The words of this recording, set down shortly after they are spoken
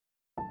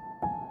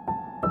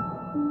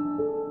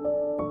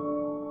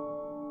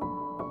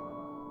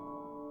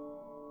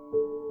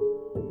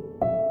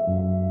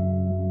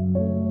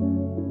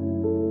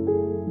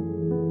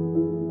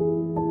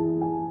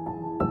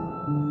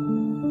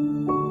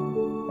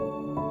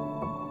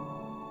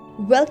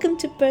Welcome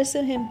to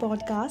Pursue Him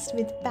podcast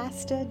with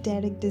Pastor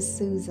Derek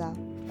D'Souza.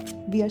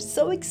 We are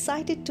so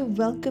excited to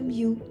welcome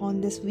you on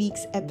this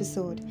week's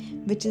episode,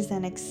 which is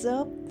an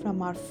excerpt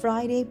from our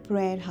Friday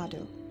prayer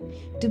huddle.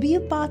 To be a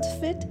part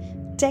of it,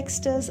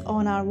 text us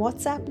on our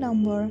WhatsApp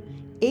number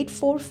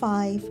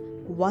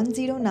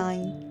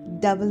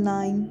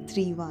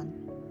 845-109-9931.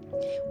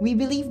 We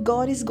believe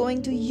God is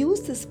going to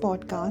use this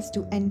podcast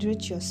to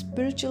enrich your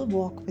spiritual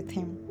walk with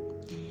Him.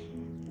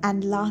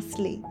 And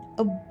lastly,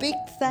 a big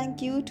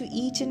thank you to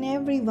each and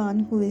everyone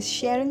who is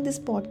sharing this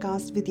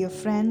podcast with your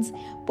friends,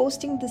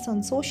 posting this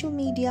on social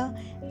media,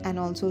 and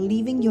also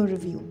leaving your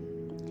review.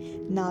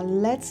 Now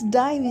let's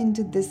dive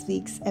into this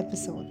week's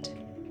episode.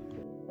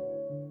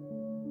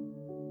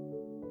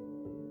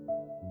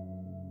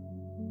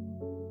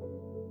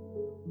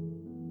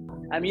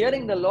 I'm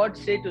hearing the Lord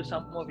say to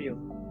some of you,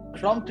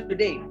 from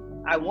today,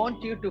 I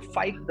want you to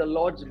fight the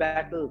Lord's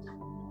battles.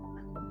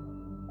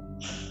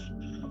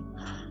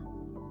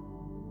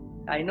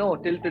 I know,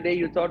 till today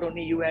you thought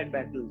only you had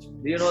battles.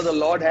 Do you know the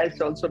Lord has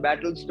also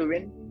battles to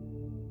win?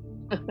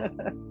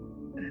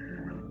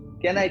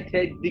 Can I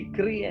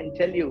decree and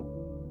tell you,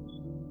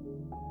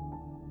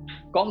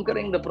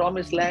 conquering the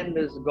promised land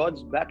is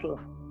God's battle.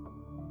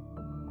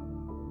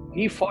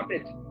 He fought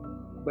it,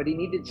 but He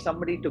needed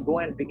somebody to go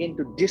and begin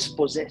to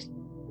dispossess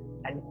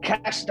and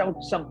cast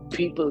out some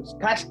peoples,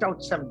 cast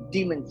out some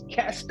demons,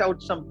 cast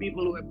out some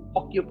people who are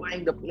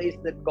occupying the place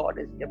that God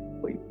has kept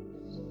for you.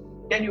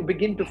 Can you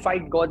begin to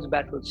fight God's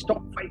battles?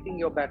 Stop fighting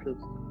your battles.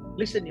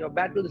 Listen, your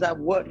battles are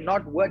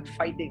not worth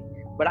fighting.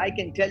 But I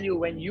can tell you,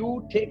 when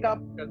you take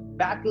up the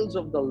battles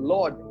of the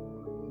Lord,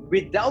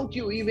 without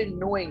you even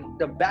knowing,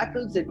 the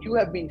battles that you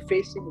have been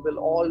facing will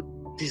all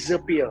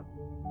disappear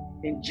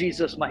in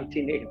Jesus'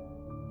 mighty name.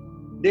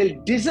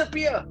 They'll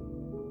disappear.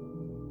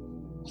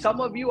 Some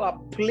of you are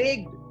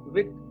plagued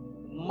with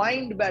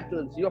mind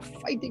battles. You're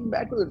fighting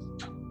battles.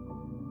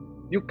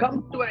 You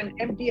come to an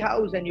empty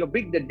house and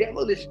the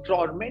devil is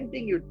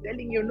tormenting you,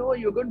 telling you, no,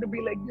 you're going to be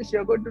like this,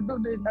 you're going to do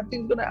this,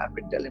 nothing's going to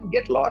happen. Tell him,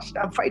 get lost.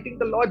 I'm fighting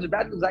the Lord's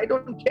battles. I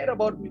don't care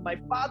about me. My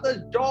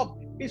Father's job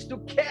is to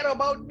care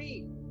about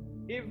me.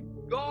 If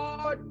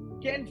God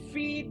can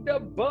feed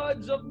the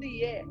birds of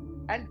the air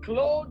and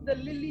clothe the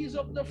lilies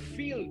of the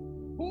field,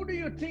 who do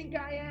you think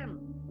I am?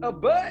 A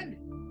bird?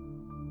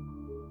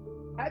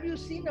 Have you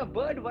seen a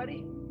bird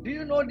worry? Do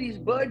you know these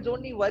birds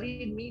only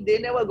worried me? They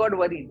never got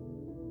worried.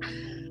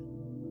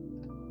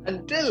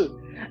 Until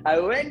I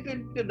went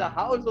into the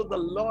house of the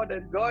Lord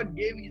and God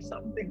gave me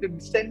something to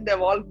send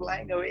them all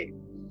flying away.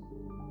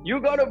 You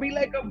got to be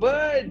like a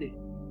bird.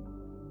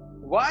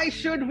 Why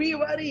should we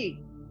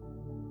worry?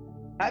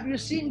 Have you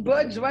seen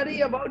birds worry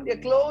about their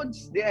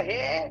clothes, their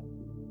hair,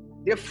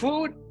 their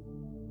food?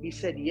 He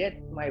said, yet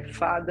my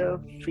Father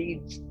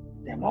feeds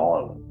them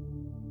all.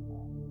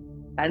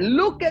 And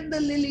look at the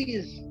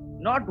lilies.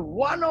 Not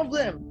one of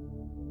them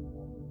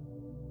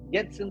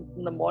gets in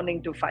the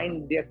morning to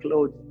find their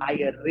clothes. I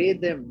array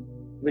them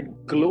with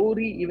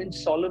glory even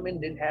Solomon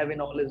didn't have in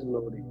all his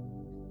glory.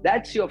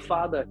 That's your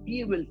Father.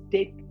 He will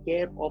take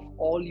care of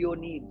all your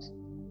needs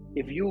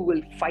if you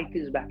will fight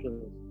His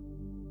battles.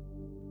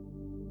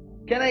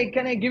 Can I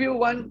give you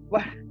one?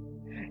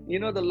 You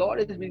know, the Lord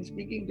has been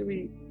speaking to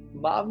me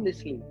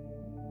marvelously.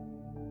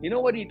 You know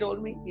what He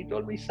told me? He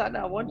told me, son,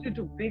 I want you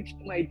to preach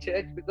to my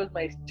church because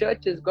my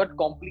church has got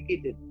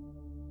complicated.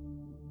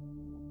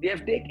 They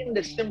have taken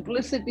the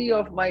simplicity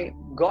of my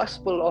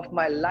gospel, of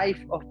my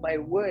life, of my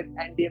word,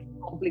 and they have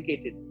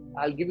complicated.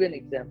 I'll give you an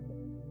example.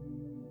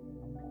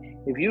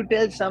 If you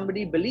tell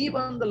somebody, believe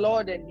on the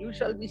Lord and you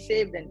shall be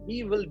saved and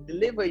He will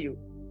deliver you.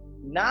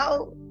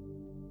 Now,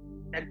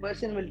 that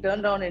person will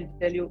turn around and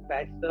tell you,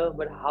 Pastor,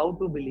 but how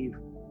to believe?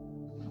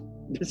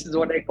 This is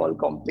what I call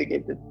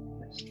complicated.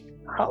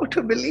 How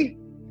to believe?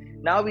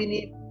 Now we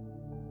need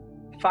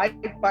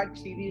 5-part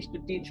series to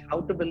teach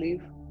how to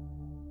believe.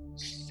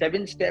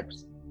 7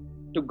 steps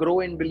to grow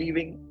in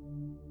believing,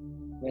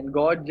 when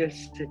God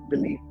just said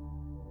believe.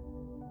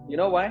 You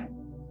know why?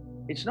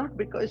 It's not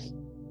because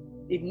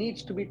it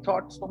needs to be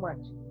taught so much.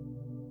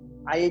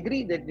 I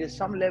agree that there's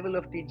some level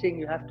of teaching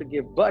you have to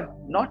give, but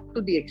not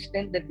to the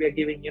extent that we are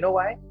giving. You know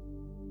why?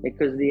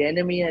 Because the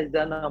enemy has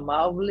done a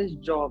marvelous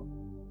job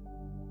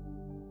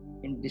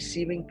in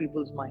deceiving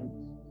people's minds.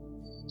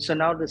 So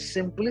now the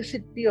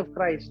simplicity of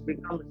Christ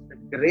becomes the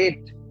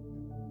great,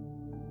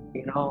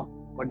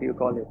 what do you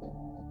call it?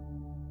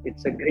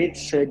 It's a great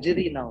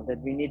surgery now that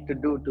we need to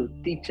do to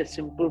teach a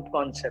simple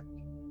concept.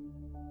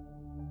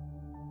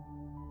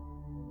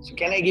 So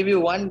can I give you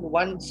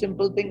one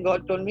simple thing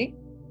God told me?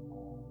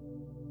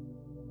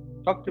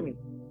 Talk to me.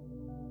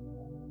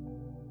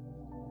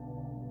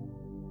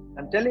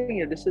 I'm telling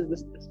you, this is the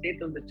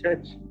state of the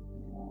church.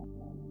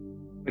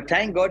 But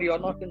thank God you're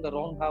not in the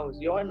wrong house.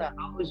 You're in a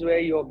house where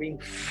you're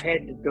being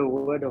fed the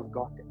word of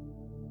God.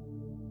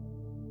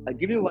 I'll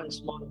give you one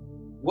small.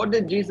 What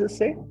did Jesus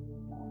say?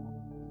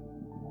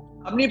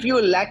 How many of you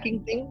are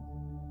lacking things?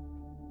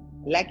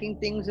 Lacking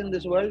things in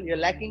this world? You're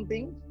lacking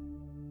things?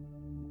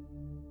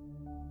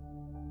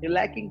 You're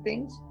lacking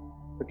things?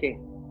 Okay.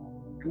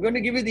 I'm going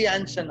to give you the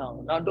answer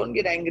now. Now, don't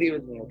get angry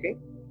with me, okay?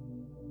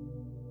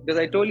 Because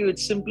I told you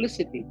it's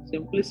simplicity.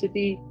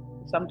 Simplicity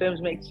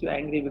sometimes makes you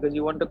angry because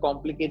you want a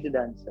complicated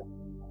answer.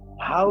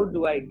 How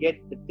do I get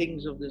the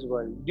things of this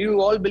world? Do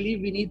you all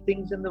believe we need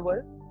things in the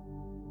world?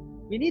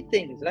 We need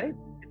things, right?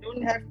 If you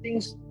don't have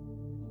things,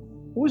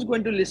 who's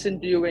going to listen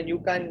to you when you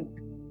can't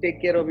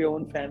take care of your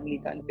own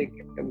family, can't take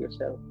care of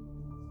yourself?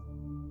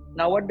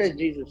 Now, what does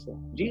Jesus say?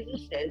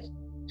 Jesus says,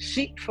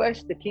 seek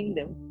first the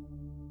kingdom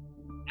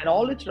and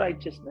all its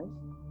righteousness,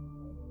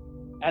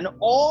 and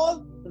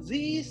all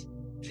these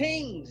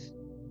things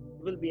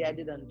will be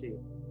added unto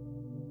you.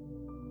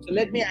 So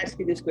let me ask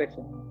you this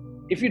question.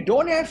 If you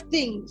don't have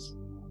things,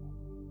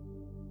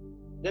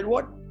 then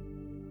what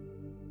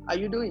are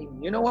you doing?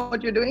 You know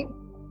what you're doing?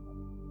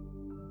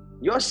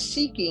 You're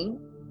seeking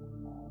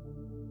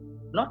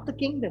not the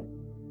kingdom.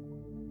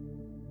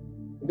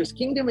 Because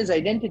kingdom is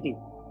identity.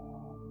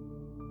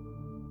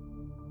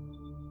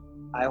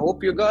 I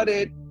hope you got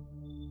it.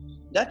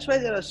 That's why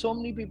there are so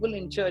many people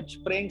in church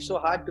praying so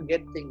hard to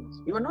get things.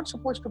 You are not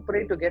supposed to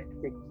pray to get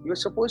things. You are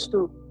supposed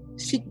to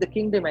seek the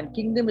kingdom, and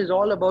kingdom is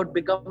all about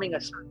becoming a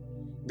son.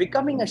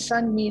 Becoming a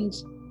son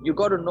means you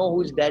got to know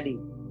who's daddy.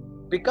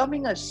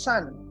 Becoming a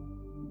son,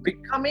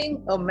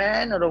 becoming a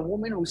man or a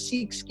woman who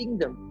seeks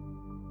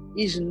kingdom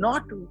is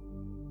not,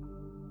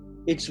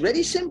 it's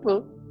very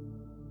simple,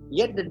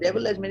 yet the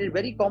devil has made it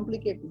very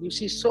complicated. You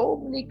see so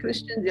many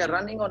Christians, they are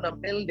running on a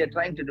mill, they're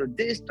trying to do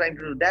this, trying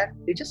to do that.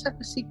 They just have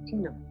to seek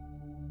kingdom.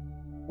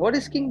 What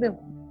is kingdom?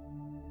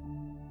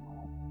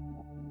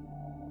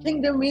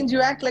 Kingdom means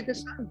you act like a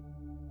son.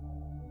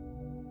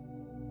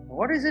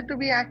 What is it to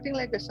be acting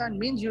like a son?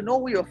 Means you know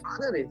who your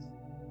father is.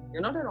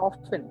 You're not an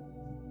orphan.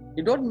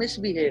 You don't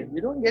misbehave.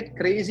 You don't get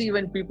crazy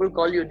when people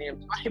call you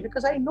names. Why?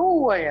 Because I know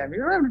who I am. You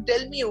don't have to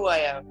tell me who I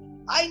am.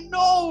 I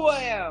know who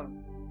I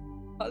am.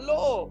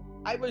 Hello.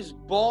 I was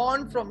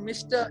born from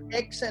Mr.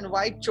 X and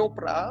Y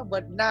Chopra,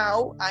 but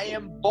now I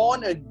am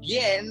born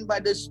again by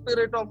the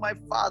Spirit of my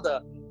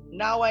Father.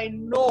 Now I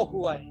know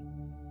who I am.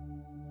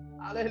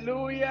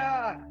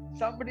 Hallelujah.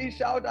 Somebody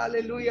shout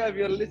hallelujah if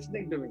you're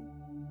listening to me.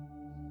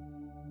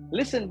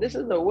 Listen, this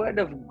is the word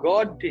of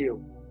God to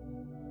you.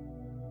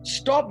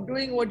 Stop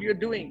doing what you're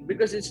doing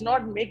because it's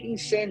not making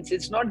sense.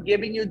 It's not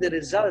giving you the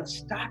results.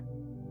 Start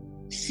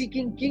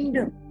seeking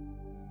kingdom.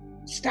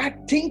 Start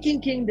thinking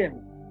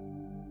kingdom.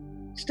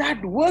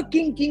 Start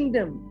working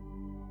kingdom.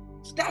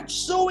 Start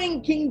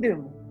sowing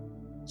kingdom.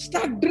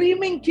 Start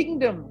dreaming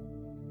kingdom.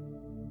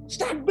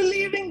 Start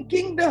believing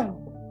kingdom.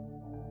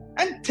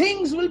 And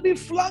things will be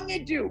flung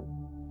at you.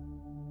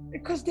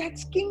 Because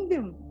that's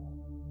kingdom.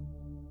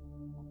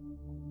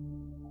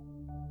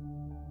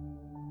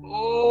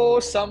 Oh,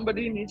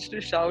 somebody needs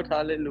to shout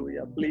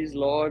hallelujah. Please,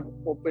 Lord,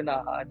 open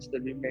our hearts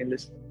that we may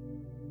listen.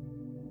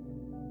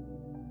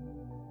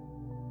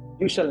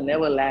 You shall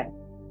never lack.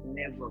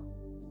 Never.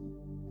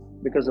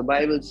 Because the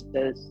Bible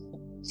says,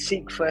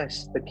 seek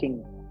first the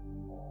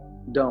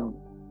kingdom.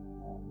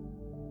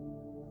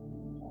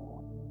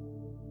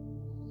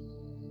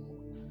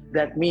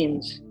 That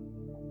means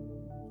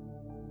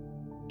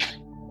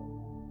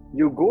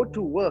you go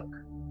to work.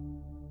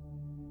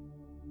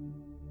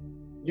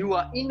 You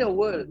are in a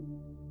world.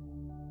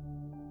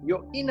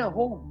 You're in a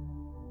home.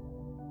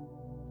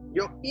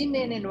 You're in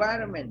an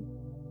environment.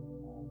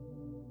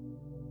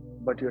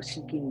 But you're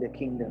seeking the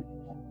kingdom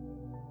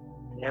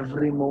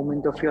every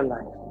moment of your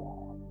life.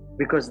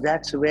 Because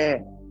that's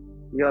where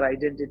your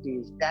identity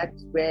is.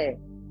 That's where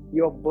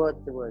your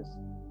birth was.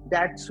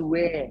 That's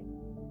where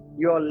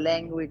your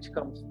language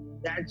comes from.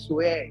 That's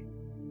where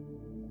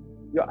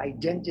your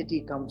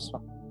identity comes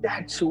from.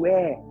 That's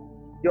where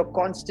your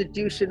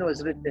constitution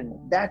was written.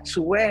 That's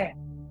where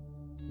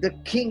the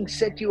king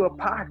set you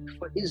apart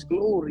for his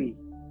glory.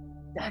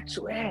 That's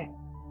where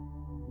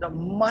the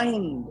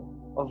mind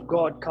of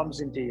God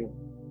comes into you.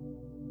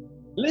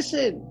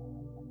 Listen,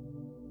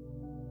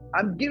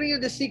 I'm giving you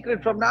the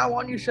secret. From now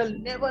on, you shall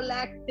never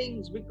lack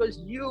things because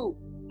you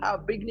are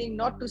beginning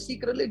not to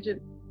seek religion,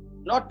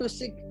 not to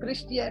seek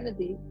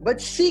Christianity, but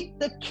seek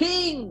the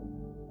kingdom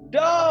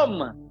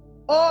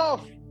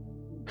of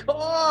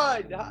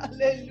God.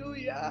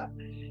 Hallelujah.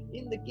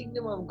 In the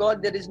kingdom of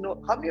God, there is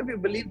no... How many of you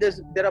believe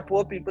there are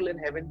poor people in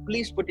heaven?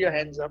 Please put your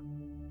hands up.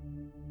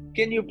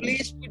 Can you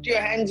please put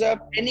your hands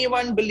up?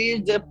 Anyone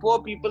believes there are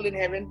poor people in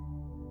heaven?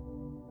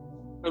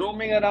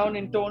 Roaming around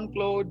in torn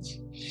clothes,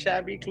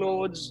 shabby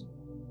clothes,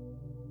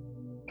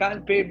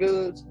 can't pay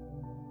bills,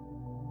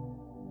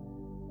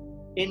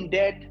 in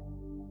debt.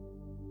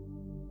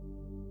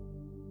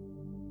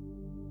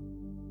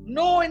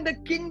 No, in the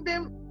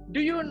kingdom,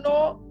 do you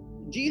know,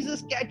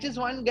 Jesus catches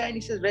one guy and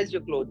he says, where's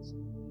your clothes?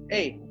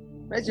 Hey,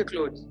 where's your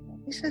clothes?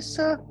 He says,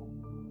 sir,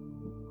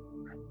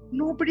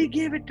 nobody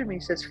gave it to me.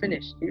 He says,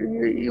 finished.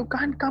 You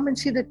can't come and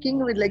see the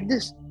king with like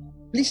this.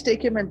 Please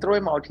take him and throw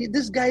him out.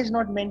 This guy is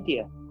not meant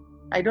here.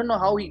 I don't know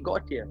how he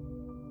got here.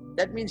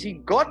 That means he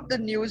got the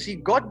news, he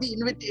got the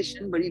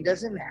invitation, but he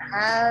doesn't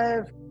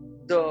have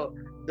the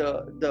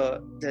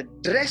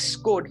dress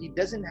code. He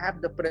doesn't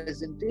have the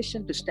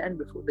presentation to stand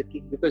before the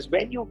king. Because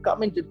when you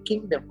come into the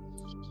kingdom,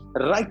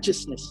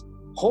 righteousness,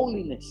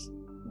 holiness,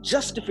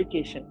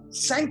 justification,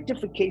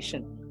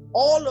 sanctification.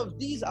 All of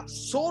these are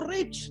so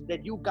rich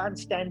that you can't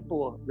stand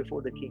poor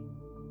before the King.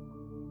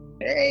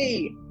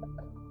 Hey!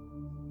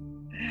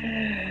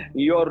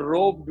 You're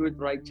robed with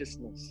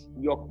righteousness.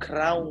 You're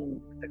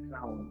crowned with a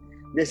crown.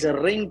 There's a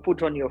ring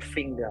put on your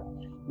finger.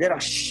 There are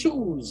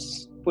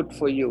shoes put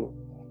for you.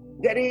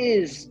 There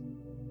is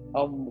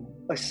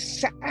a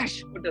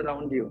sash put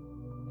around you.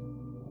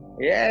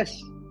 Yes,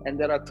 and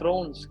there are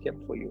thrones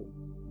kept for you.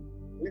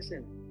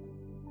 Listen,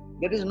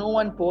 there is no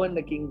one poor in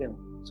the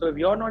kingdom. So if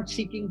you're not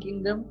seeking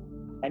kingdom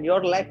and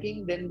you're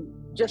lacking, then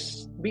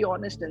just be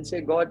honest and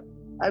say, God,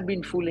 I've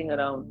been fooling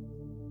around.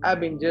 I've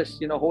been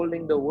just,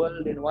 holding the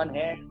world in one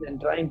hand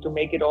and trying to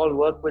make it all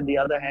work with the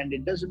other hand.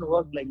 It doesn't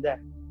work like that.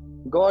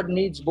 God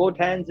needs both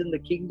hands in the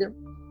kingdom.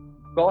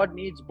 God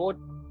needs both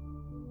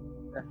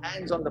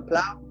hands on the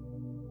plow.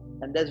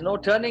 And there's no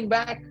turning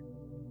back.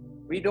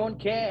 We don't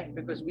care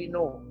because we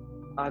know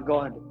our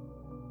God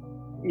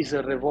is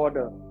a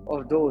rewarder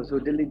of those who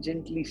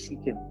diligently seek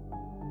Him.